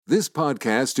This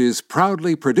podcast is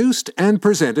proudly produced and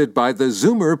presented by the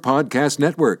Zoomer Podcast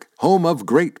Network, home of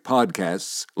great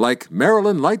podcasts like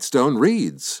Marilyn Lightstone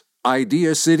Reads,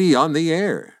 Idea City on the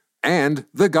Air, and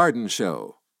The Garden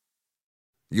Show.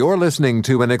 You're listening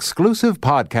to an exclusive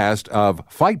podcast of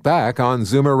Fight Back on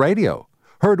Zoomer Radio,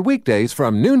 heard weekdays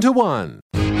from noon to 1.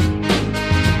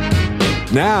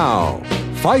 Now,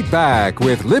 Fight Back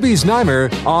with Libby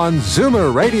Znaimer on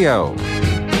Zoomer Radio.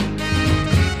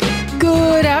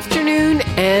 Good afternoon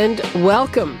and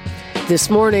welcome. This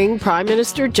morning, Prime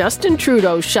Minister Justin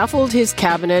Trudeau shuffled his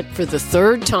cabinet for the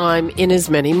third time in as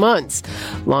many months.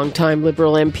 Longtime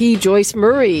Liberal MP Joyce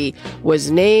Murray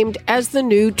was named as the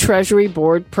new Treasury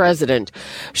Board president.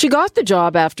 She got the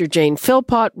job after Jane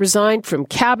Philpott resigned from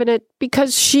cabinet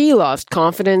because she lost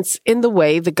confidence in the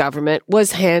way the government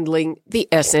was handling the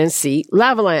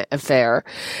SNC-Lavalin affair.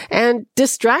 And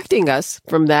distracting us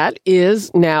from that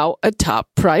is now a top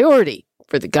priority.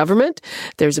 For the government,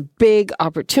 there's a big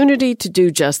opportunity to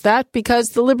do just that because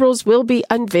the Liberals will be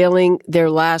unveiling their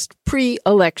last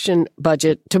pre-election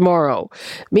budget tomorrow.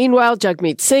 Meanwhile,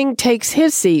 Jagmeet Singh takes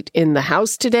his seat in the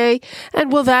House today. And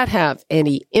will that have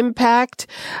any impact?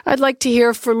 I'd like to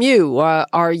hear from you.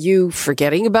 Are you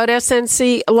forgetting about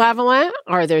SNC-Lavalin?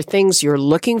 Are there things you're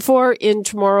looking for in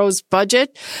tomorrow's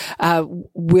budget?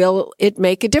 Will it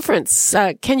make a difference?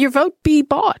 Can your vote be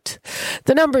bought?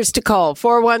 The numbers to call,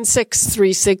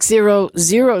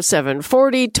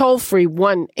 416-360-0740, toll-free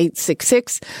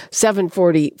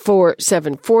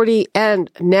 1-866-740-4740.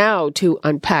 And now to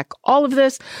unpack all of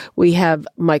this, we have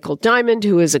Michael Diamond,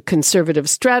 who is a conservative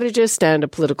strategist and a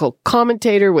political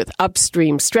commentator with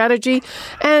Upstream Strategy,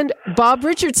 and Bob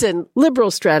Richardson, Liberal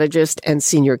strategist and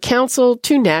senior counsel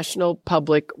to National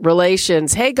Public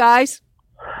Relations. Hey, guys.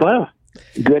 Well,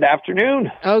 good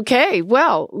afternoon. Okay,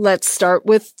 well, let's start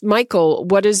with Michael.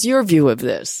 What is your view of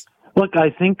this? Look, I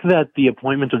think that the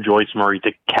appointment of Joyce Murray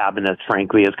to cabinet,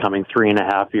 frankly, is coming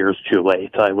 3.5 years too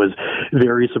late. I was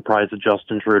very surprised that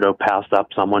Justin Trudeau passed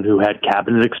up someone who had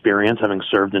cabinet experience, having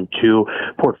served in two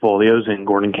portfolios in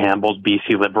Gordon Campbell's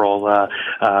BC Liberal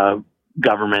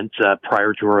government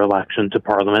prior to her election to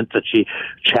Parliament, that she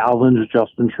challenged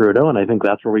Justin Trudeau, and I think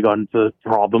that's where we got into the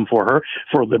problem for her.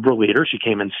 For a Liberal leader, she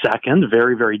came in second,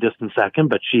 very, very distant second,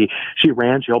 but she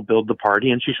ran, she helped build the party,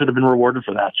 and she should have been rewarded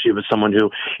for that. She was someone who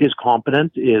is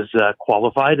competent, is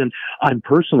qualified, and I'm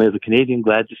personally, as a Canadian,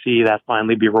 glad to see that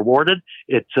finally be rewarded.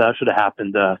 It should have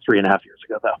happened 3.5 years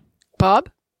ago, though. Bob?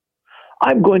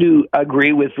 I'm going to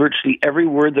agree with virtually every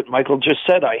word that Michael just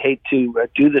said. I hate to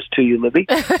do this to you, Libby,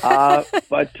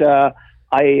 but I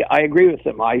agree with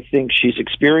him. I think she's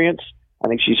experienced. I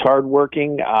think she's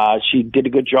hardworking. She did a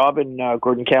good job in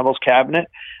Gordon Campbell's cabinet.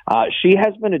 She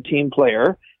has been a team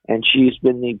player, and she's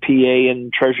been the PA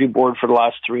and Treasury Board for the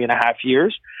last 3.5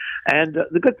 years. And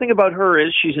the good thing about her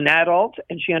is she's an adult,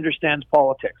 and she understands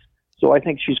politics. So I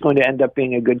think she's going to end up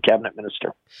being a good cabinet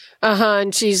minister.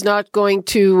 And she's not going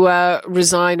to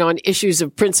resign on issues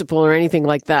of principle or anything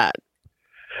like that.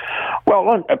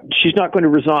 Well, she's not going to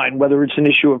resign. Whether it's an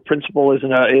issue of principle is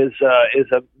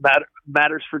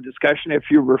matters for discussion if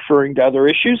you're referring to other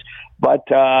issues.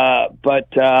 But I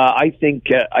think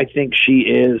she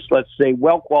is, let's say,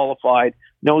 well qualified,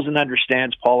 knows and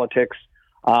understands politics.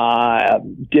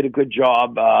 Did a good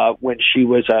job when she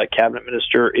was a cabinet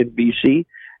minister in BC.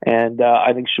 And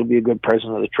I think she'll be a good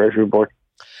president of the Treasury Board.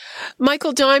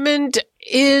 Michael Diamond,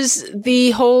 is the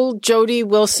whole Jody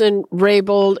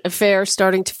Wilson-Raybould affair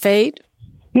starting to fade?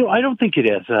 I don't think it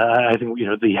is. I think,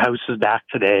 the House is back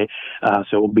today, so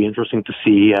it will be interesting to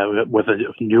see with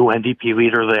a new NDP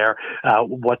leader there,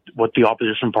 what the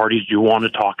opposition parties do want to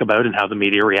talk about and how the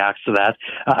media reacts to that.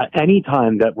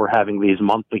 Anytime that we're having these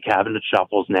monthly cabinet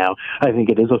shuffles now, I think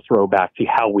it is a throwback to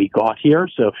how we got here.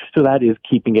 So that is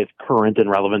keeping it current and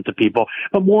relevant to people.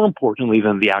 But more importantly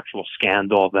than the actual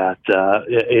scandal that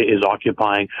is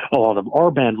occupying a lot of our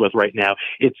bandwidth right now,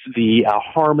 it's the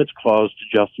harm it's caused to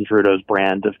Justin Trudeau's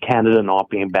brand of Canada not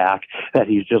being back, that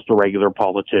he's just a regular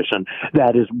politician.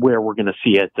 That is where we're going to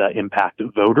see it impact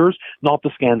voters, not the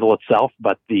scandal itself,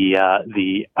 but the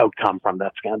outcome from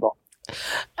that scandal.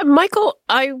 Michael,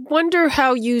 I wonder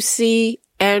how you see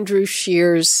Andrew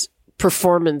Scheer's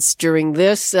performance during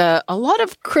this. A lot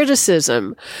of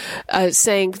criticism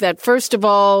saying that, first of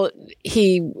all,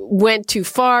 he went too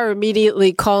far,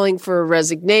 immediately calling for a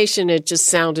resignation. It just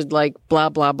sounded like blah,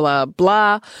 blah, blah,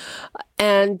 blah.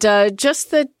 and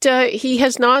just that he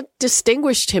has not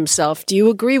distinguished himself. Do you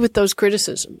agree with those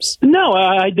criticisms? No,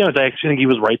 I don't. I actually think he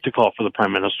was right to call for the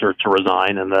Prime Minister to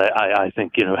resign, and I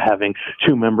think, having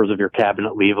two members of your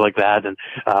cabinet leave like that, and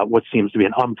what seems to be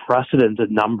an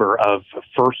unprecedented number of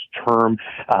first-term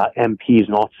MPs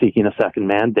not seeking a second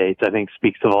mandate, I think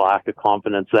speaks to the lack of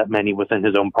confidence that many within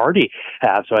his own party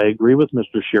have. So I agree with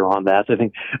Mr. Scheer on that. I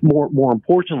think more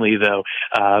importantly, though,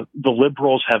 the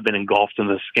Liberals have been engulfed in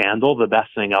this scandal. The best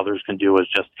thing others can do is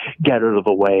just get out of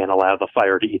the way and allow the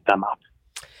fire to eat them up.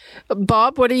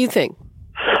 Bob, what do you think?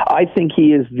 I think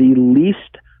he is the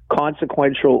least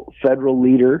consequential federal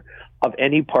leader of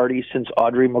any party since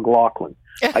Audrey McLaughlin.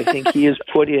 I think he has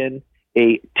put in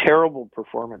a terrible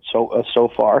performance so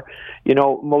far.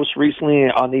 Most recently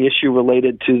on the issue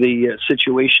related to the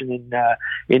situation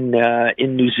in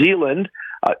New Zealand,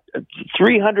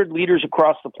 300 leaders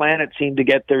across the planet seem to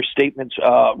get their statements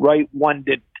right. One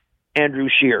did, Andrew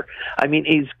Scheer. I mean,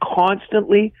 he's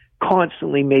constantly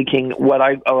making what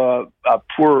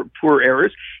poor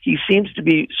errors. He seems to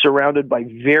be surrounded by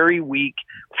very weak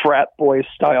frat boy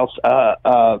style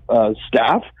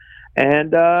staff.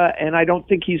 And I don't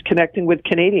think he's connecting with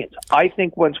Canadians. I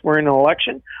think once we're in an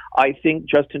election, I think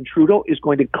Justin Trudeau is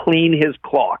going to clean his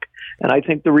clock. And I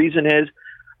think the reason is,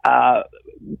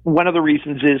 one of the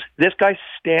reasons is this guy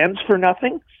stands for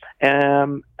nothing,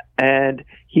 and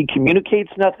he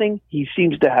communicates nothing. He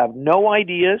seems to have no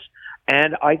ideas,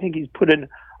 and I think he's put in.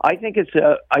 I think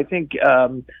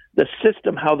the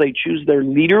system, how they choose their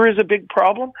leader, is a big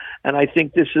problem, and I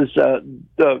think this is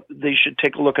they should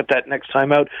take a look at that next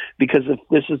time out, because if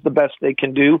this is the best they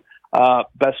can do,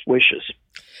 best wishes.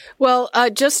 Well,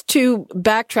 just to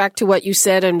backtrack to what you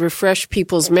said and refresh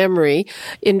people's memory,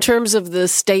 in terms of the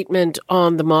statement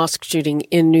on the mosque shooting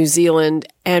in New Zealand,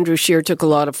 Andrew Scheer took a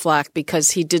lot of flack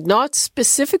because he did not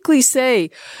specifically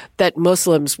say that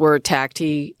Muslims were attacked.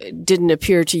 He didn't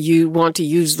appear to want to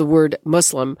use the word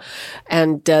Muslim,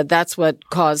 and that's what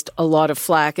caused a lot of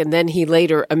flack. And then he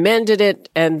later amended it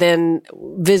and then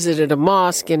visited a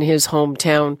mosque in his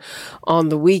hometown on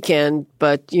the weekend.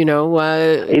 But,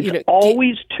 it's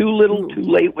always too little too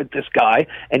late with this guy,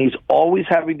 and he's always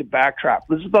having to backtrack.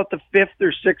 This is about the fifth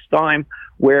or sixth time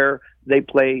where he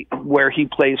plays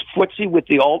footsie with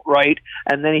the alt-right,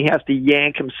 and then he has to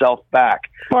yank himself back.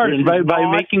 Pardon,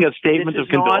 by making a statement of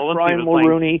condolence. Brian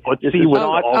Mulroney. This is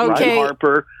not Stephen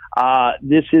Harper.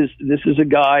 This is a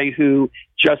guy who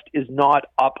just is not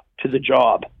up to the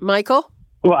job. Michael?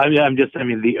 Well,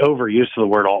 the overuse of the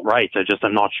word alt-right,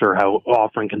 I'm not sure how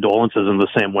offering condolences in the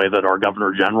same way that our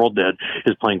Governor General did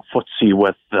is playing footsie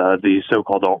with the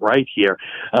so-called alt-right here.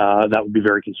 That would be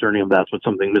very concerning if that's what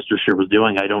something Mr. Scheer was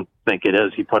doing. I don't think it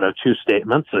is. He put out two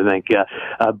statements. I think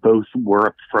both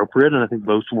were appropriate, and I think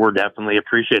both were definitely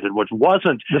appreciated, which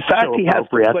wasn't the fact so he has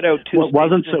to put out two What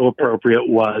wasn't so appropriate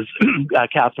was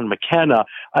Catherine McKenna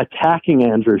attacking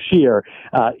Andrew Scheer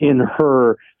in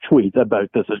her tweet about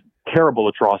this terrible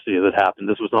atrocity that happened.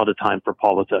 This was not a time for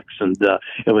politics, and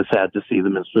it was sad to see the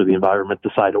Minister of the Environment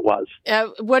decide it was.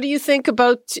 What do you think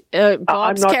about Bob's characterization?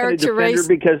 I'm not going to defend her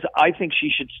because I think she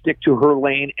should stick to her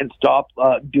lane and stop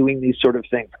doing these sort of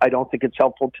things. I don't think it's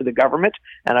helpful to the government,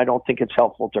 and I don't think it's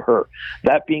helpful to her.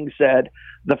 That being said,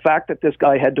 the fact that this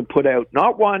guy had to put out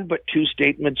not one but two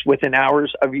statements within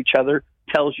hours of each other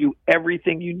tells you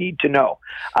everything you need to know.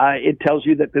 It tells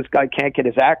you that this guy can't get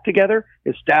his act together,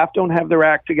 his staff don't have their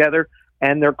act together,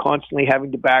 and they're constantly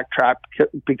having to backtrack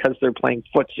because they're playing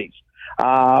footsies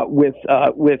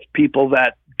with people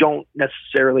that don't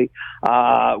necessarily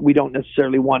we don't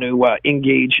necessarily want to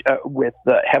engage with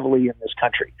heavily in this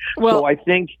country. Well, so I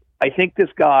think this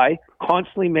guy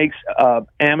constantly makes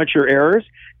amateur errors,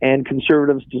 and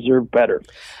conservatives deserve better.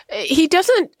 He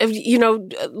doesn't,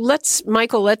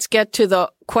 let's get to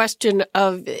the question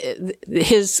of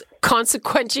his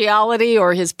consequentiality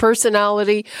or his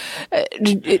personality.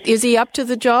 Is he up to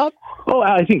the job? Well,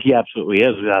 I think he absolutely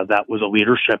is. That was a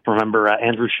leadership. Remember,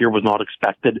 Andrew Scheer was not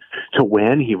expected to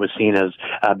win. He was seen as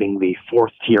being the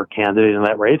fourth-tier candidate in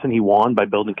that race, and he won by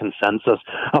building consensus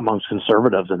amongst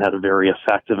conservatives and had a very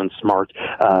effective and smart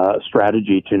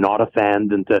strategy to not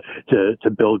offend and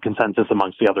to build consensus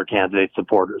amongst the other candidate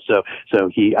supporters. So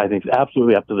he, I think, is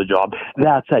absolutely up to the job.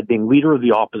 That said, being leader of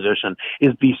the opposition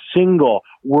is the single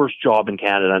worst job in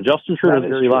Canada. And Justin Trudeau is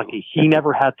very lucky. He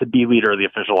never had to be leader of the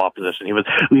official opposition. He was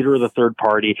leader of the third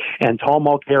party. And Tom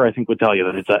Mulcair, I think, would tell you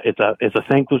that it's a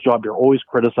thankless job. You're always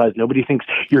criticized. Nobody thinks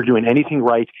you're doing anything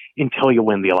right until you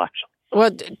win the election.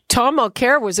 Well, Tom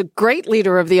Mulcair was a great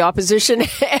leader of the opposition.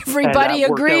 Everybody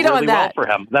agreed on that. Well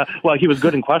for him. He was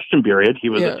good in question period. He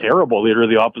was a terrible leader of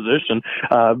the opposition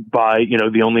by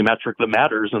the only metric that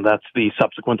matters, and that's the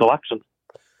subsequent election.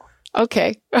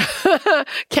 Okay.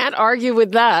 Can't argue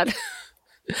with that.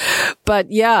 But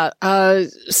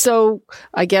so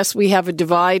I guess we have a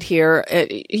divide here.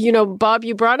 Bob,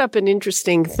 you brought up an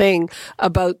interesting thing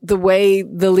about the way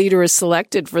the leader is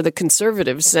selected for the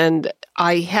Conservatives. And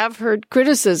I have heard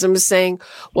criticism saying,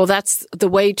 well, that's the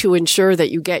way to ensure that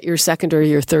you get your second or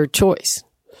your third choice.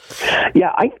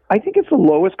 Yeah, I think it's the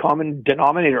lowest common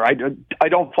denominator. I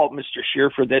don't fault Mr.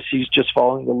 Scheer for this. He's just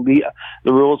following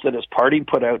the rules that his party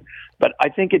put out. But I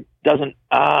think it doesn't.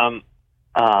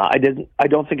 I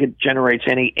don't think it generates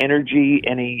any energy,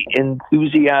 any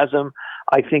enthusiasm.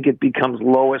 I think it becomes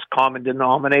lowest common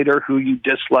denominator, who you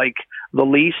dislike the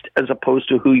least, as opposed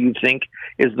to who you think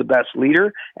is the best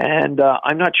leader. And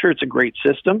I'm not sure it's a great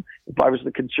system. If I was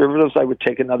the Conservatives, I would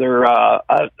take another a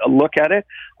look at it.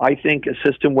 I think a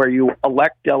system where you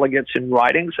elect delegates in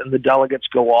ridings and the delegates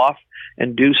go off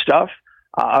and do stuff,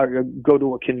 go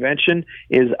to a convention,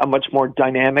 is a much more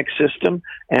dynamic system,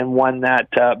 and one that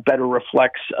better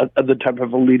reflects the type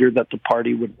of a leader that the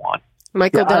party would want.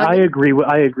 Michael, I agree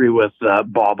with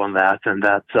Bob on that, and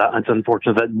that's it's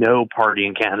unfortunate that no party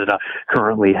in Canada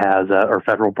currently has, or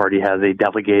federal party has, a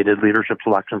delegated leadership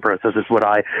selection process. It's what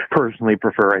I personally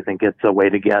prefer. I think it's a way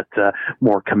to get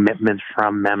more commitment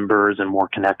from members and more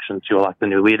connections to elect the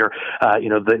new leader.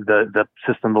 The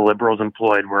system the Liberals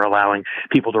employed were allowing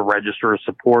people to register as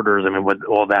supporters. I mean, what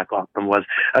all that got them was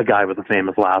a guy with a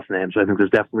famous last name. So I think there's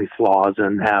definitely flaws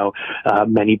in how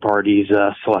many parties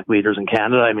select leaders in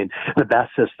Canada. I mean, the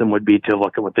best system would be to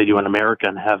look at what they do in America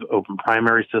and have open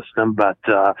primary system, but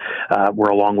we're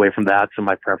a long way from that. So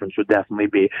my preference would definitely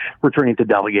be returning to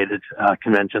delegated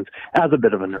conventions as a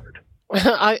bit of a nerd.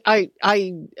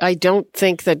 I don't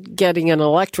think that getting an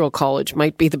electoral college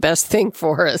might be the best thing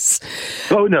for us.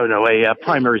 Oh, no. A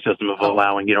primary system of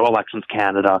allowing, Elections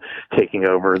Canada taking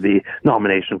over the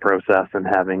nomination process and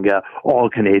having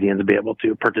all Canadians be able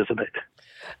to participate.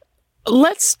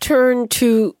 Let's turn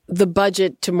to the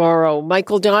budget tomorrow.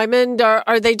 Michael Diamond,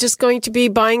 are they just going to be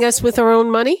buying us with our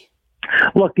own money?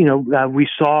 Look, we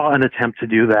saw an attempt to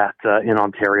do that in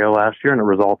Ontario last year, and it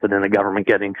resulted in a government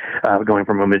going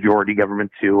from a majority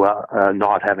government to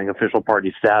not having official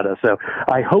party status. So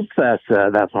I hope that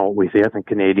that's not what we see. I think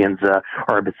Canadians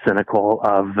are a bit cynical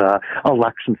of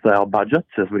election-style budgets,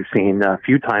 as we've seen a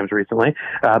few times recently,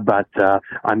 but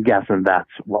I'm guessing that's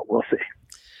what we'll see.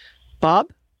 Bob?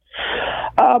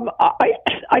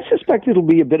 I suspect it'll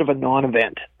be a bit of a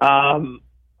non-event,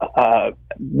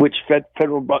 which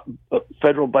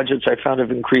federal budgets I found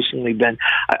have increasingly been.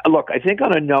 Look, I think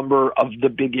on a number of the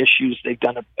big issues, they've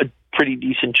done a pretty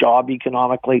decent job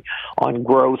economically on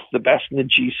growth. The best in the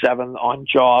G7 on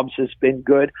jobs has been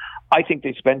good. I think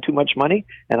they spend too much money,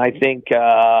 and I think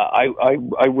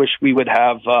I wish we would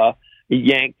have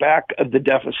yank back the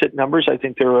deficit numbers. I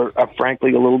think they're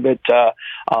frankly a little bit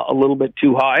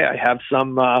too high. I have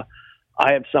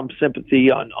some sympathy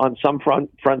on some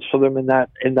fronts for them in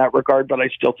that regard, but I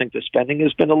still think the spending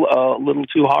has been a little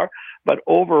too hard. But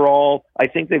overall, I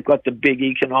think they've got the big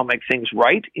economic things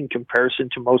right in comparison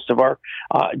to most of our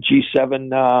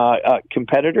G7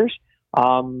 competitors.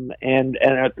 And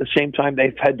at the same time,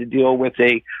 they've had to deal with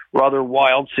a rather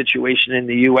wild situation in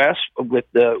the U.S. with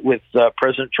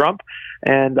President Trump,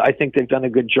 and I think they've done a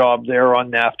good job there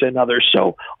on NAFTA and others.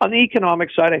 So on the economic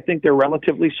side, I think they're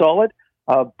relatively solid,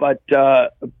 but I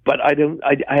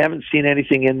haven't seen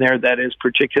anything in there that is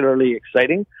particularly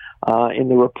exciting in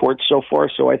the report so far.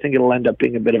 So I think it'll end up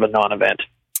being a bit of a non-event.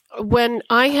 When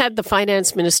I had the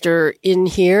finance minister in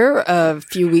here a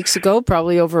few weeks ago,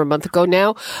 probably over a month ago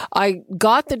now, I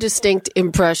got the distinct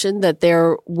impression that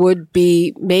there would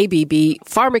maybe be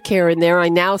pharmacare in there. I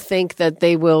now think that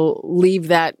they will leave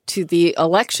that to the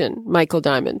election. Michael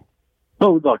Diamond.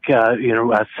 Oh, look,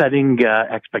 setting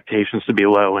expectations to be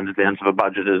low in advance of a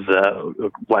budget is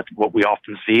what we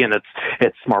often see, and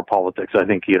it's smart politics. I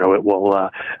think, it will,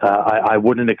 I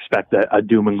wouldn't expect a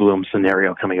doom and gloom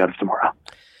scenario coming out of tomorrow.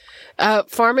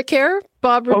 Pharmacare,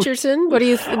 Bob Richardson, what do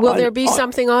you? Will there be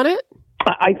something on it?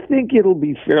 I think it'll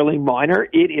be fairly minor.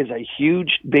 It is a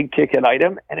huge, big ticket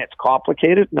item, and it's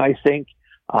complicated. And I think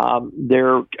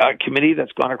their committee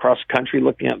that's gone across the country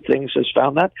looking at things has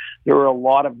found that there are a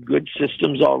lot of good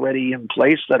systems already in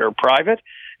place that are private,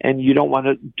 and you don't want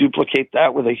to duplicate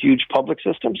that with a huge public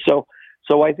system. So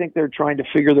I think they're trying to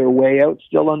figure their way out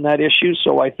still on that issue.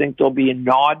 So I think there'll be a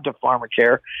nod to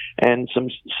pharmacare and some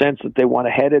sense that they want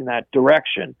to head in that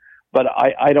direction. But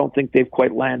I don't think they've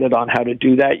quite landed on how to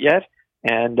do that yet.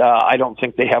 And I don't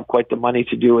think they have quite the money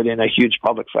to do it in a huge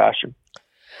public fashion.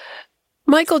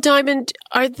 Michael Diamond,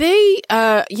 are they,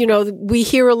 we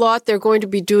hear a lot they're going to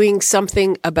be doing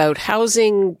something about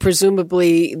housing.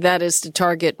 Presumably that is to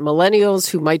target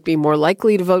millennials who might be more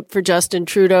likely to vote for Justin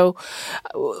Trudeau.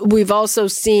 We've also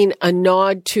seen a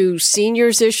nod to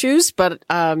seniors issues, but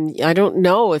I don't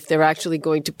know if they're actually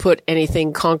going to put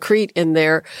anything concrete in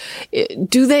there.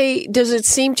 Does it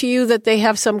seem to you that they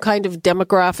have some kind of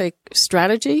demographic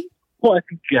strategy? Well, I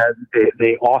think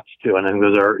they ought to, and I think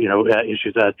those are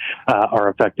issues that are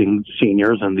affecting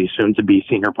seniors and the soon-to-be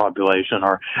senior population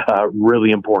are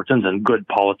really important and good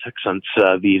politics, since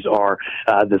this is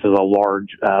a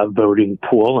large voting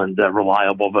pool and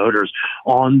reliable voters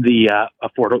on the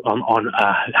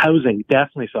housing.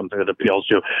 Definitely something that appeals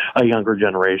to a younger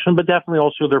generation, but definitely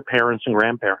also their parents and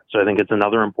grandparents. So I think it's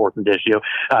another important issue.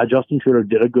 Justin Trudeau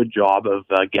did a good job of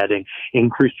getting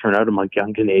increased turnout among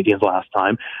young Canadians last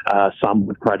time. Some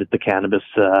would credit the cannabis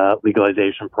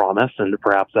legalization promise, and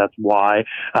perhaps that's why,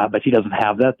 but he doesn't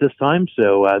have that this time,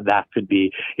 so that could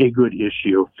be a good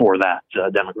issue for that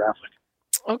demographic.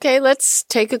 Okay, let's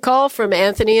take a call from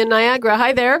Anthony in Niagara.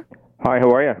 Hi there. Hi,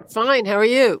 how are you? Fine, how are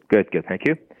you? Good, thank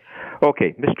you.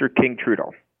 Okay, Mr. King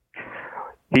Trudeau.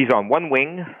 He's on one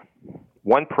wing,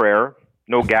 one prayer,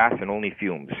 no gas and only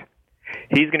fumes.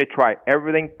 He's going to try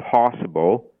everything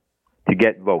possible to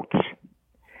get votes.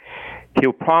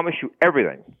 He'll promise you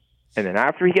everything. And then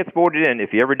after he gets voted in, if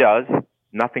he ever does,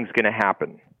 nothing's going to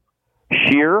happen.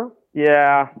 Scheer, he's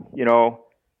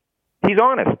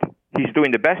honest. He's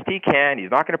doing the best he can.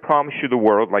 He's not going to promise you the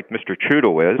world like Mr.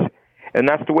 Trudeau is. And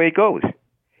that's the way it goes.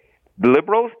 The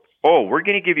Liberals, we're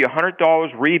going to give you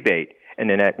 $100 rebate. And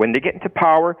then when they get into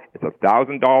power, it's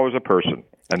 $1,000 a person.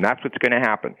 And that's what's going to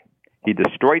happen. He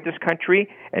destroyed this country,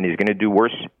 and he's going to do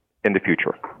worse in the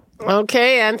future.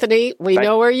 Okay, Anthony, we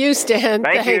know where you stand.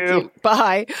 Thank you.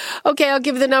 Bye. Okay, I'll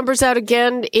give the numbers out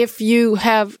again if you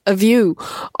have a view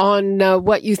on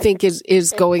what you think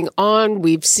is going on.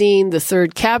 We've seen the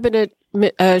third cabinet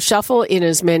shuffle in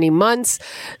as many months.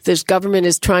 This government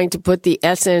is trying to put the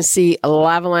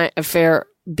SNC-Lavalin affair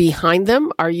behind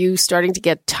them. Are you starting to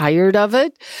get tired of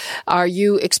it? Are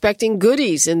you expecting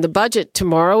goodies in the budget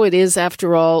tomorrow? It is,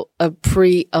 after all, a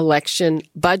pre-election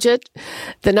budget.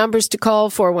 The numbers to call,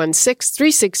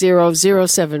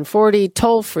 416-360-0740,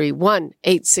 toll free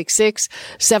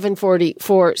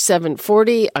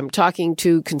 1-866-740-4740. I'm talking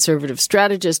to conservative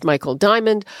strategist Michael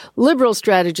Diamond, liberal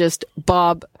strategist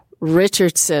Bob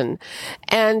Richardson.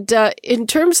 And in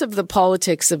terms of the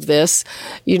politics of this,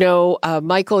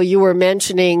 Michael, you were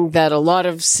mentioning that a lot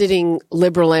of sitting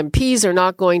Liberal MPs are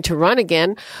not going to run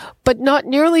again, but not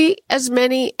nearly as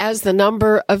many as the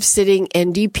number of sitting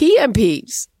NDP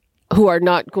MPs who are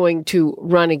not going to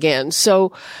run again.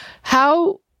 So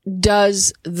how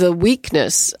does the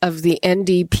weakness of the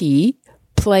NDP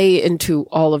play into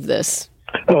all of this?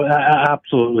 Oh,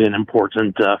 absolutely an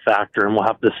important factor, and we'll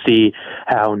have to see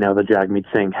how, now that Jagmeet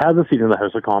Singh has a seat in the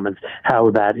House of Commons,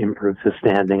 how that improves his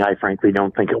standing. I frankly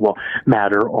don't think it will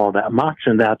matter all that much,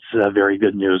 and that's very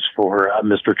good news for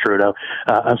Mr. Trudeau,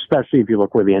 especially if you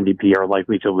look where the NDP are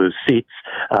likely to lose seats,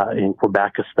 in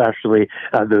Quebec especially.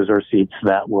 Those are seats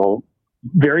that will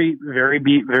very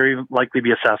likely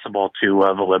be accessible to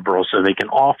the Liberals, so they can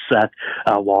offset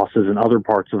losses in other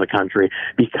parts of the country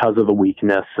because of the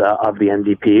weakness of the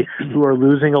NDP, who are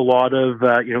losing a lot of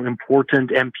important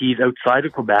MPs outside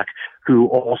of Quebec, who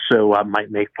also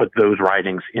might put those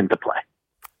ridings into play.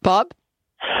 Bob?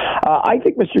 I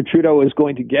think Mr. Trudeau is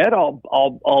going to get.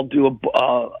 I'll do a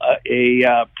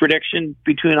prediction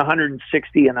between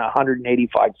 160 and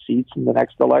 185 seats in the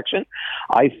next election.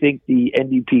 I think the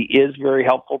NDP is very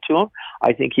helpful to him.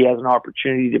 I think he has an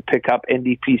opportunity to pick up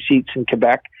NDP seats in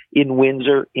Quebec, in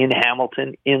Windsor, in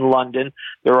Hamilton, in London.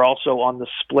 They're also on the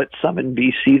split, some in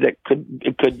BC that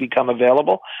could become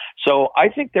available. So I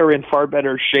think they're in far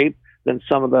better shape than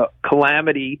some of the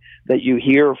calamity that you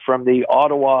hear from the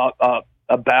Ottawa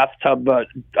a bathtub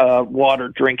water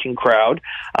drinking crowd,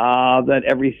 that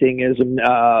everything is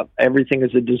a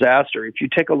disaster. If you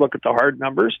take a look at the hard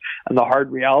numbers and the hard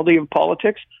reality of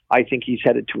politics, I think he's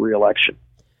headed to re-election.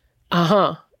 And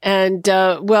and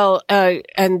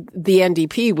the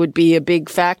NDP would be a big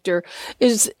factor.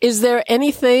 Is there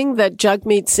anything that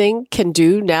Jagmeet Singh can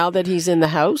do now that he's in the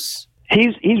House?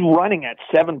 He's running at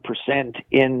 7%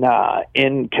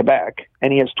 in Quebec,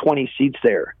 and he has 20 seats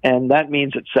there, and that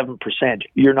means at 7%,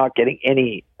 you're not getting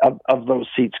any of those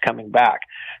seats coming back.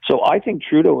 So I think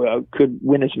Trudeau could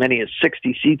win as many as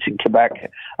 60 seats in Quebec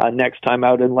next time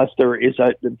out, unless there is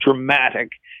a dramatic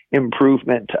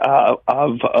improvement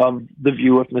of the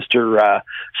view of Mr.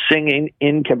 Singh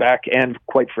in Quebec and,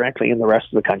 quite frankly, in the rest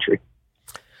of the country.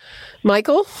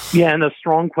 Michael? Yeah, and a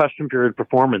strong question period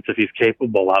performance, if he's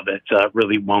capable of it,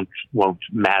 really won't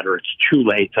matter. It's too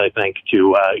late, I think,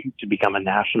 to become a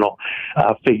national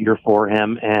figure for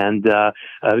him. And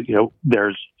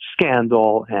there's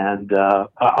scandal and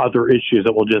other issues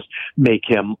that will just make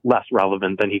him less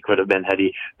relevant than he could have been had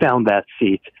he found that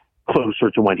seat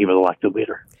closer to when he was elected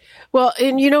leader. Well,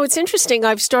 and it's interesting.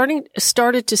 I've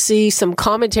started to see some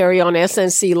commentary on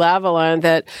SNC-Lavalin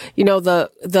that,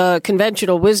 the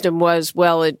conventional wisdom was,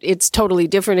 well, it's totally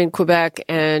different in Quebec,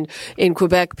 and in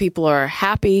Quebec people are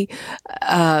happy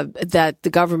that the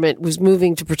government was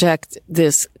moving to protect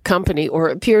this company, or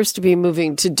appears to be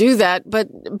moving to do that.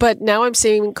 But now I'm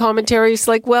seeing commentaries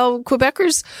like, well,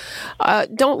 Quebecers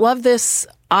don't love this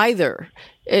either.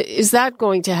 Is that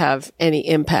going to have any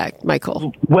impact,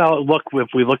 Michael? Well, look, if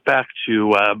we look back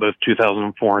to both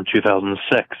 2004 and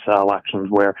 2006 elections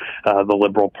where the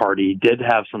Liberal Party did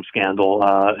have some scandal,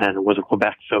 and it was a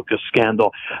Quebec-focused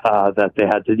scandal that they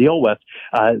had to deal with,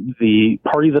 the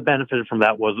party that benefited from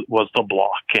that was the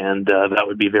Bloc, and that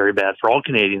would be very bad for all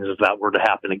Canadians if that were to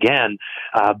happen again,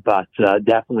 but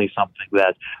definitely something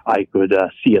that I could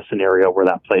see a scenario where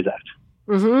that plays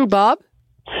out. Mm-hmm. Bob?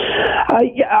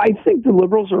 I think the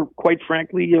Liberals are, quite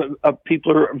frankly,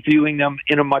 people are viewing them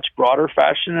in a much broader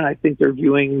fashion, and I think they're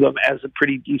viewing them as a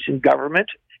pretty decent government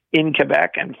in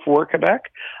Quebec and for Quebec.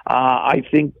 I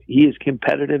think he is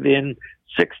competitive in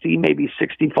 60, maybe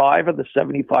 65 of the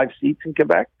 75 seats in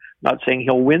Quebec. Not saying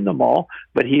he'll win them all,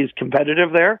 but he is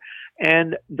competitive there.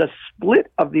 And the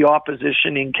split of the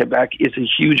opposition in Quebec is a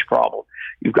huge problem.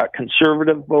 You've got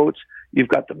conservative votes. You've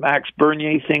got the Max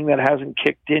Bernier thing that hasn't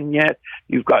kicked in yet.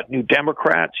 You've got New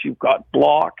Democrats. You've got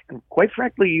Bloc. And quite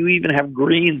frankly, you even have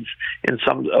Greens in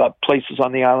some places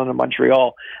on the island of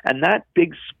Montreal. And that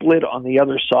big split on the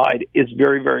other side is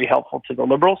very, very helpful to the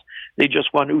Liberals. They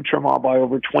just won Outremont by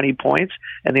over 20 points,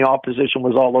 and the opposition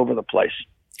was all over the place.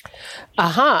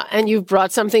 Aha. And you've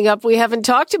brought something up we haven't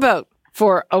talked about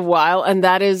for a while, and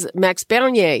that is Max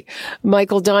Bernier.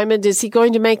 Michael Diamond, is he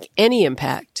going to make any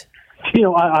impact?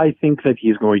 I think that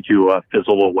he's going to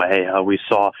fizzle away. We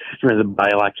saw during the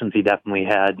by-elections he definitely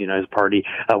had, his party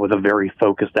with a very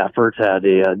focused effort had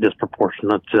a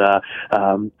disproportionate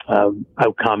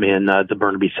outcome in the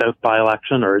Burnaby South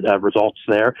by-election or results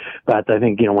there. But I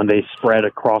think, when they spread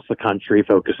across the country,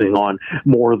 focusing on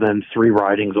more than 3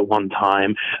 ridings at one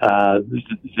time,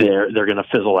 they're going to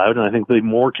fizzle out. And I think the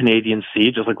more Canadians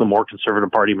see, just like the more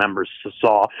Conservative Party members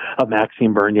saw of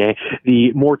Maxime Bernier,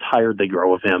 the more tired they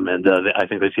grow of him. And I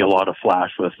think they see a lot of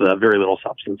flash with very little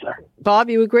substance there. Bob,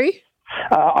 you agree?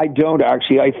 I don't,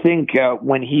 actually. I think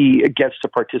when he gets to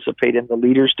participate in the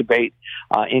leaders' debate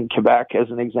in Quebec, as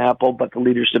an example, but the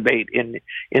leaders' debate in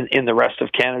the rest of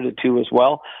Canada, too, as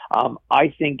well,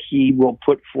 I think he will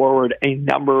put forward a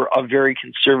number of very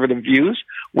conservative views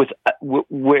with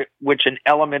which an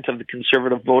element of the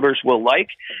conservative voters will like.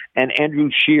 And Andrew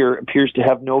Scheer appears to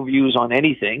have no views on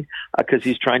anything because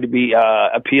he's trying to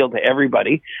appeal to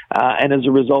everybody. And as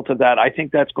a result of that, I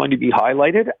think that's going to be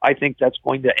highlighted. I think that's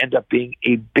going to end up being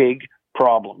a big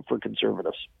problem for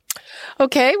Conservatives.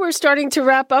 Okay, we're starting to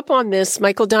wrap up on this.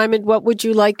 Michael Diamond, what would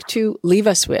you like to leave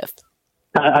us with?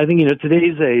 I think,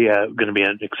 today's going to be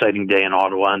an exciting day in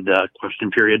Ottawa, and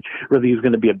question period really is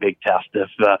going to be a big test if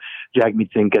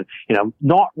Jagmeet Singh can,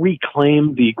 not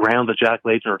reclaim the ground that Jack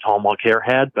Layton or Tom Mulcair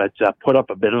had, but put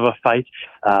up a bit of a fight.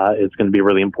 It's going to be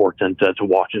really important to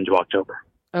watch into October.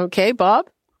 Okay, Bob?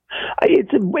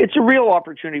 It's a real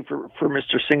opportunity for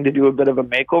Mr. Singh to do a bit of a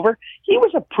makeover. He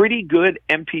was a pretty good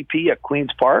MPP at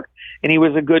Queen's Park, and he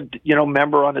was a good,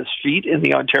 member on his feet in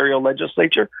the Ontario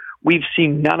legislature. We've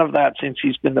seen none of that since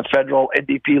he's been the federal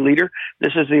NDP leader.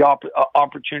 This is the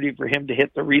opportunity for him to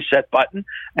hit the reset button,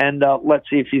 and let's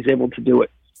see if he's able to do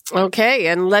it. Okay,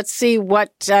 and let's see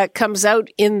what comes out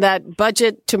in that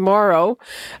budget tomorrow.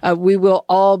 We will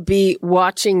all be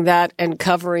watching that and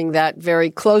covering that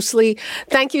very closely.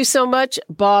 Thank you so much,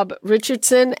 Bob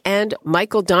Richardson and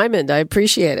Michael Diamond. I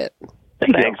appreciate it.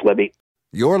 Thanks, Libby.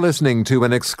 You're listening to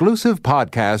an exclusive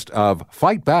podcast of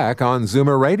Fight Back on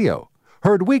Zoomer Radio.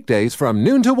 Heard weekdays from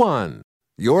noon to 1.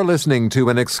 You're listening to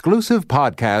an exclusive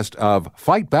podcast of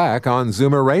Fight Back on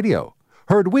Zoomer Radio.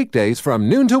 Heard weekdays from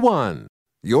noon to 1.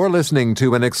 You're listening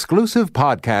to an exclusive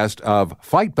podcast of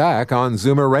Fight Back on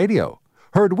Zoomer Radio.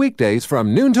 Heard weekdays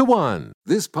from noon to 1.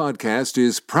 This podcast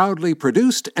is proudly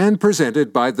produced and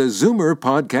presented by the Zoomer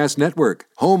Podcast Network,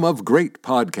 home of great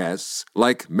podcasts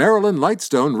like Marilyn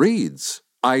Lightstone Reads,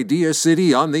 Idea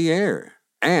City on the Air,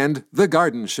 and The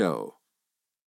Garden Show.